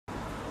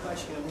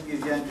Başkanım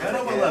Gürgen.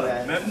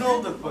 Merhabalar, memnun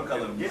olduk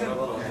bakalım. Gelin.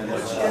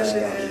 Hoş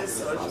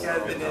geldiniz, hoş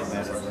geldiniz.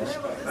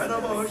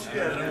 Merhaba, hoş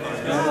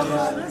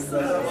geldiniz.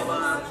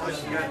 Merhabalar,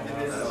 hoş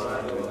geldiniz.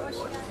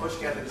 Hoş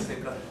geldiniz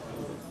tekrar.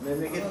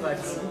 Memleket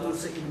Partisi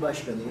Bursa İl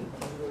Başkanıyım.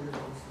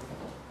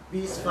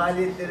 Biz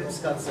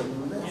faaliyetlerimiz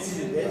kapsamında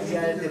sizi de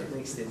ziyaret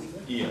etmek istedik.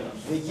 İyi.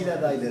 Vekil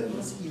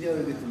adaylarımız, il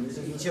örgütümüz,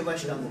 ilçe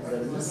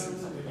başkanlıklarımız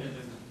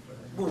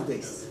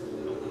buradayız.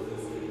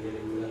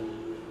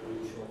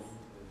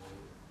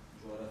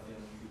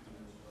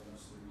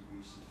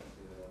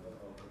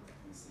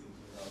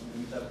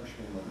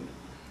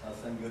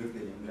 Aslan Görük'le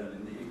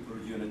ilgilendiğinde ilk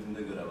proje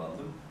yönetiminde görev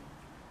aldım.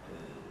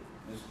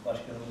 Mesut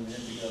Başkanımın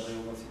bir aday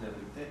olmasıyla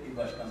birlikte il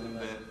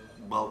başkanlığına...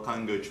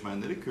 Balkan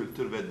Göçmenleri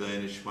Kültür ve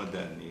Dayanışma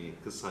Derneği,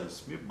 kısa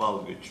ismi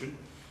Balgöç'ün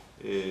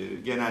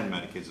genel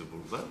merkezi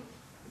burada.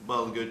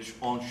 Balgöç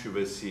 10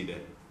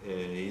 şubesiyle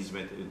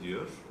hizmet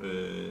ediyor.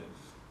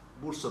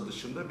 Bursa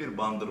dışında bir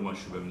Bandırma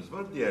şubemiz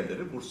var.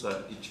 Diğerleri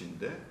Bursa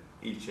içinde,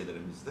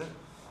 ilçelerimizde.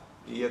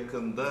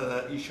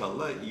 Yakında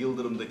inşallah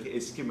Yıldırım'daki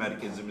eski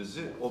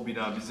merkezimizi, o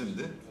bina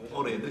bizimdi.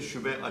 Oraya da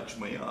şube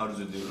açmayı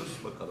arzu ediyoruz.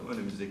 Bakalım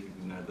önümüzdeki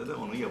günlerde de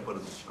onu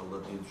yaparız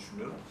inşallah diye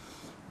düşünüyorum.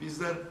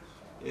 Bizler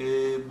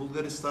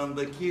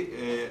Bulgaristan'daki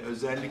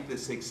özellikle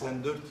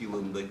 84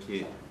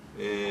 yılındaki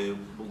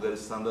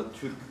Bulgaristan'da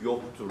Türk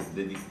yoktur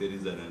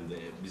dedikleri dönemde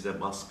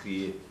bize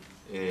baskıyı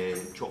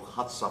çok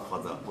had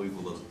safhada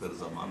uyguladıkları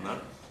zamanlar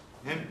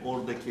hem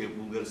oradaki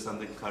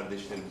Bulgaristan'daki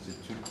kardeşlerimizi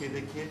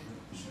Türkiye'deki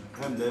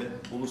hem de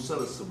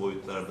uluslararası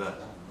boyutlarda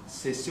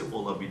sesi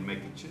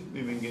olabilmek için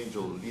Mümin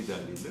Gencoğlu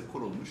liderliğinde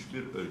kurulmuş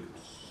bir örgüt.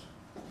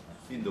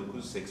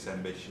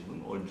 1985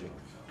 yılının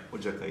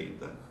Ocak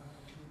ayında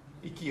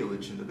 2 yıl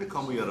içinde de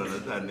kamu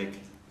yararına dernek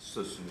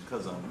statüsünü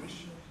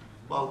kazanmış.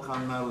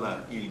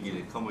 Balkanlarla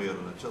ilgili kamu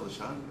yararına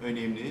çalışan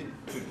önemli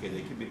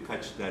Türkiye'deki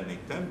birkaç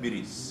dernekten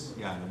biriyiz.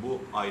 Yani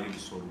bu ayrı bir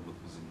sorumluluk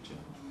bizim için.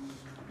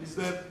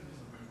 Bizler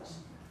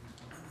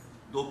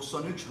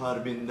 93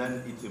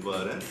 Harbi'nden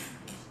itibaren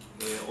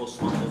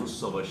Osmanlı-Rus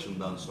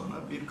Savaşı'ndan sonra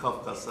bir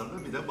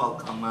Kafkaslar'da bir de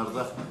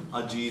Balkanlar'da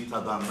acıyı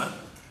tadanlar,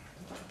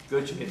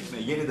 göç etme,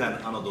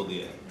 yeniden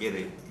Anadolu'ya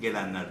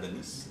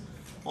gelenlerdeniz.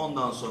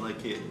 Ondan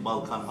sonraki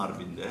Balkan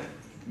Harbi'nde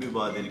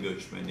mübadil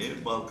göçmeni,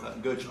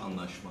 göç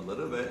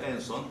anlaşmaları ve en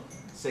son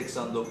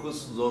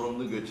 89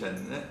 zorunlu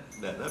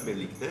göçmenlerle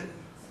birlikte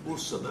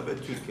Bursa'da ve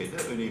Türkiye'de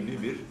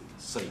önemli bir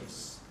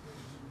sayımız.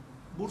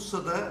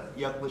 Bursa'da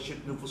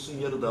yaklaşık nüfusun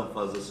yarıdan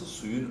fazlası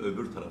suyun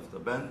öbür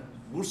tarafta. Ben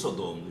Bursa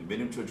doğumluyum.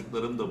 Benim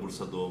çocuklarım da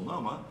Bursa doğumlu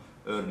ama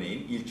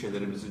örneğin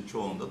ilçelerimizin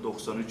çoğunda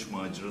 93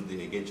 macırı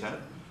diye geçer.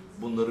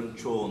 Bunların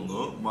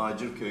çoğunluğu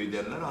macir köyü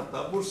derler,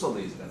 hatta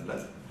Bursalıyız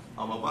derler.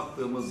 Ama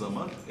baktığımız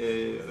zaman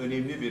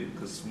önemli bir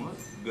kısmı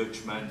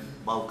göçmen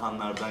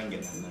Balkanlardan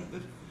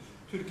gelenlerdir.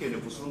 Türkiye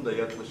nüfusunun da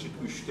yaklaşık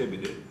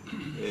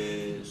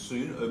 1/3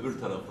 suyun öbür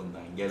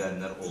tarafından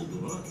gelenler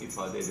olduğunu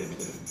ifade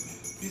edebilirim.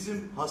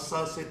 Bizim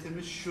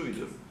hassasiyetimiz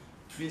şuydur: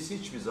 biz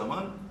hiçbir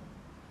zaman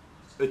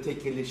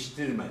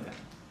ötekileştirmeden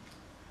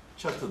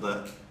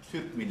çatıda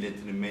Türk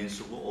milletinin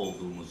mensubu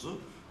olduğumuzu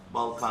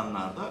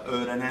Balkanlarda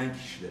öğrenen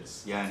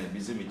kişileriz. Yani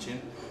bizim için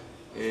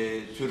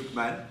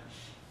Türkmen,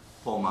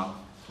 Pomak,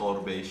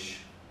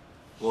 Torbeş,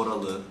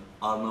 Goralı,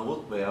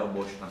 Arnavut veya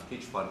Boşnak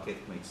hiç fark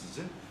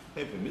etmeksizin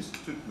hepimiz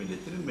Türk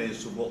milletinin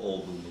mensubu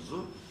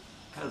olduğumuzu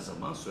her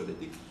zaman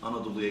söyledik.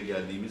 Anadolu'ya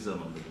geldiğimiz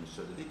zaman da bunu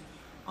söyledik.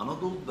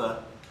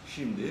 Anadolu'da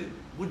şimdi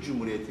bu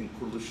Cumhuriyet'in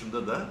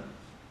kuruluşunda da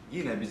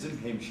yine bizim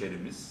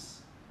hemşerimiz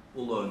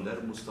Ulu Önder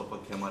Mustafa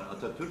Kemal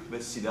Atatürk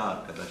ve silah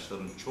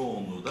arkadaşların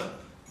çoğunluğu da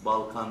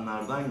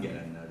Balkanlardan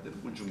gelenlerdir.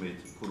 Bu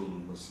Cumhuriyet'in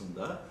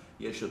kurulmasında,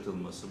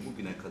 yaşatılması,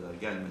 bugüne kadar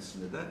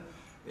gelmesinde de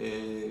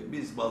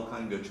biz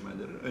Balkan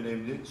göçmenlerin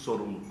önemli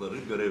sorumlulukları,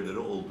 görevleri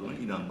olduğunu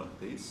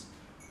inanmaktayız.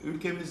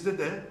 Ülkemizde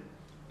de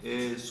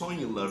son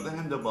yıllarda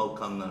hem de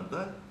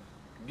Balkanlarda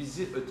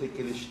bizi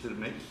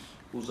ötekileştirmek,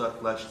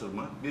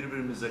 uzaklaştırmak,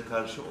 birbirimize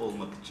karşı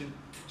olmak için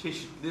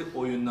çeşitli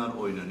oyunlar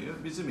oynanıyor.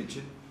 Bizim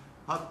için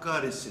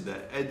Hakkari'si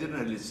de,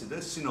 Edirne'lisi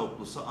de,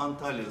 Sinoplusu,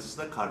 Antalyalısı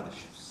da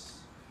kardeşiz.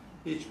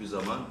 Hiçbir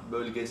zaman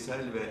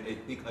bölgesel ve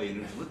etnik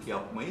ayrımcılık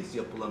yapmayız,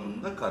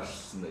 yapılanın da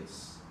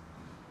karşısındayız.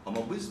 Ama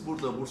biz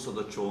burada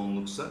Bursa'da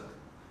çoğunluksak,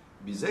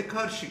 bize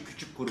karşı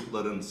küçük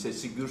grupların,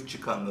 sesi gür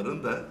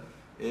çıkanların da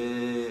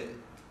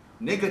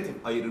negatif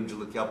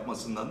ayrımcılık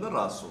yapmasından da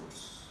rahatsız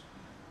oluruz.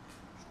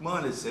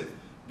 Maalesef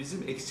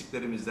bizim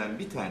eksiklerimizden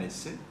bir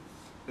tanesi,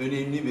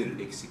 önemli bir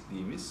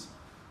eksikliğimiz,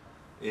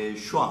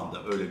 şu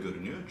anda öyle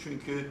görünüyor.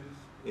 Çünkü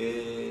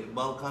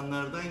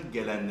Balkanlardan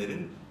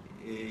gelenlerin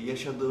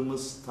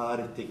yaşadığımız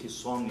tarihteki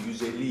son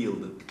 150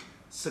 yıllık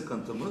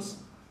sıkıntımız,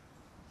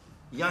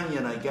 yan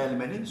yana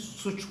gelmenin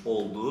suç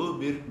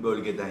olduğu bir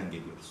bölgeden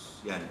geliyoruz.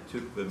 Yani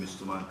Türk ve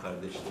Müslüman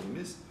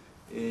kardeşlerimiz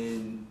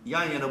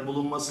yan yana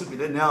bulunması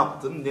bile ne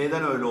yaptın,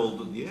 neden öyle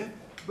oldu diye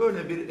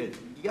böyle bir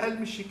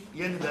gelmişik,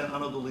 yeniden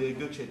Anadolu'ya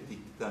göç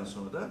ettikten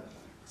sonra da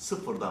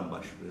sıfırdan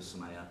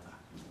başlıyorsun hayata.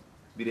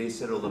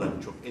 Bireysel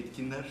olarak çok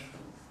etkinler,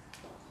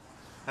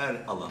 her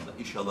alanda,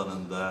 iş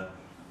alanında,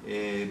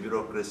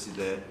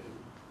 bürokraside,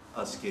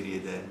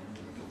 askeriyede,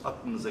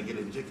 aklınıza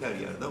gelebilecek her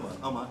yerde var.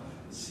 Ama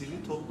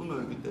sivil toplum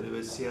örgütleri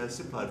ve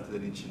siyasi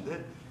partilerin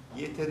içinde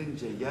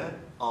yeterince yer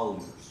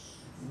almıyoruz.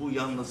 Bu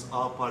yalnız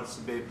A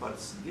partisi, B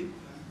partisi değil,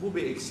 bu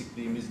bir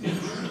eksikliğimiz diye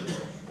düşünüyoruz.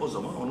 O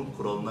zaman onun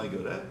kuralına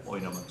göre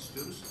oynamak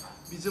istiyoruz.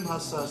 Bizim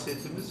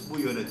hassasiyetimiz bu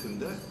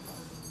yönetimde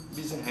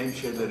bizim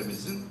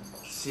hemşehrilerimizin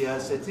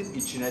siyasetin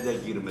içine de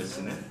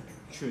girmesine.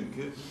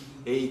 Çünkü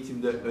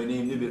eğitimde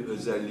önemli bir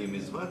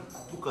özelliğimiz var.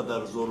 Bu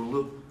kadar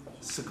zorlu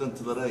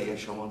sıkıntılara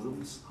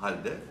yaşamadığımız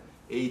halde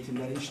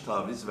eğitimden hiç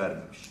taviz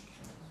vermemiştik.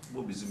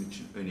 Bu bizim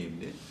için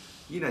önemli.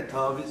 Yine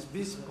taviz,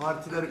 biz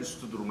partiler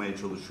üstü durmaya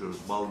çalışıyoruz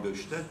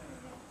Balgöç'te.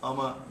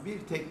 Ama bir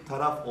tek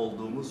taraf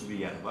olduğumuz bir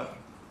yer var.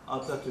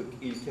 Atatürk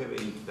ilke ve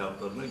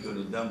inkılaplarına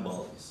gönülden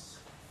bağlıyız.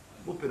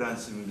 Bu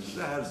prensibimizi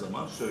de her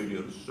zaman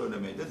söylüyoruz,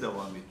 söylemeye de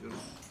devam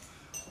ediyoruz.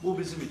 Bu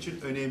bizim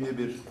için önemli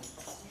bir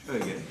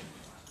öge.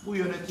 Bu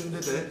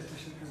yönetimde de,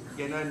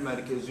 genel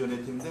merkez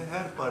yönetimde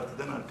her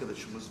partiden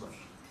arkadaşımız var.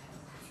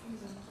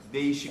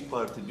 Değişik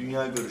parti,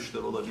 dünya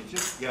görüşleri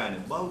olabilecek. Yani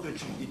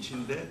Balgöç'ün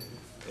içinde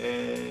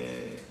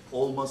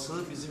olması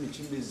bizim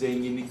için bir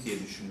zenginlik diye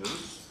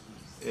düşünüyoruz.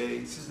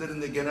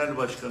 Sizlerin de genel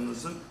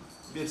başkanınızın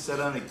bir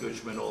Selanik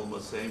göçmeni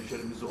olması,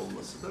 hemşerimiz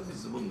olması da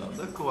bizi bundan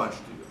da kıvanç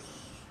duyuyoruz.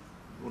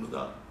 Bunu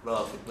da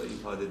rahatlıkla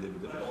ifade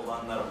edebilirim.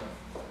 Olanlar var.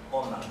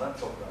 Onlardan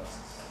çok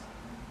rahatsız.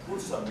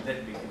 Bursa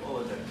milletvekili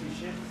olacak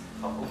kişi,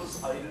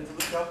 kapımız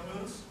ayrımcılık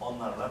yapmıyoruz,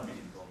 onlarla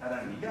birlikte olmak.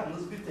 Herhangi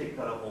yalnız bir tek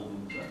taraf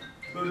olduğunda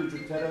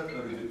bölücü terör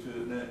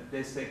örgütüne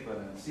destek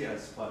veren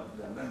siyasi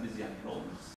partilerden biz yan yana olmayız.